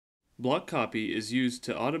Block copy is used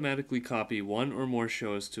to automatically copy one or more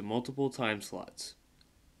shows to multiple time slots.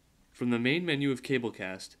 From the main menu of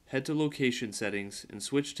Cablecast, head to Location Settings and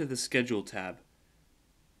switch to the Schedule tab.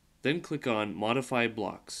 Then click on Modify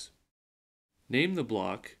Blocks. Name the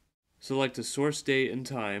block, select a source date and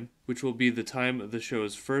time, which will be the time of the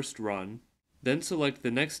show's first run, then select the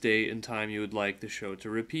next day and time you would like the show to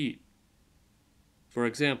repeat. For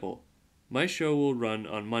example, my show will run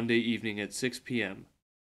on Monday evening at 6 p.m.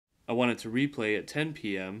 I want it to replay at 10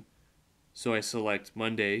 p.m., so I select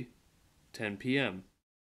Monday, 10 p.m.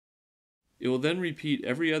 It will then repeat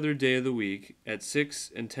every other day of the week at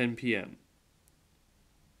 6 and 10 p.m.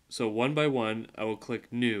 So one by one, I will click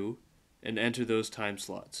New and enter those time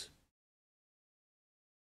slots.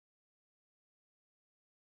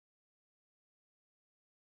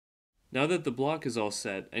 Now that the block is all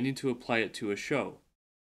set, I need to apply it to a show.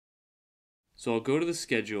 So I'll go to the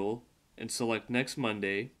schedule and select next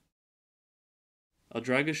Monday. I'll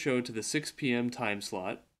drag a show to the 6 p.m. time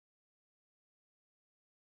slot.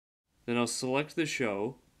 Then I'll select the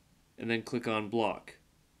show and then click on Block.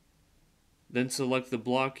 Then select the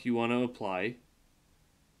block you want to apply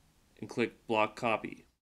and click Block Copy.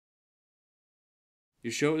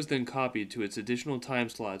 Your show is then copied to its additional time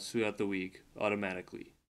slots throughout the week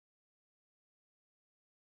automatically.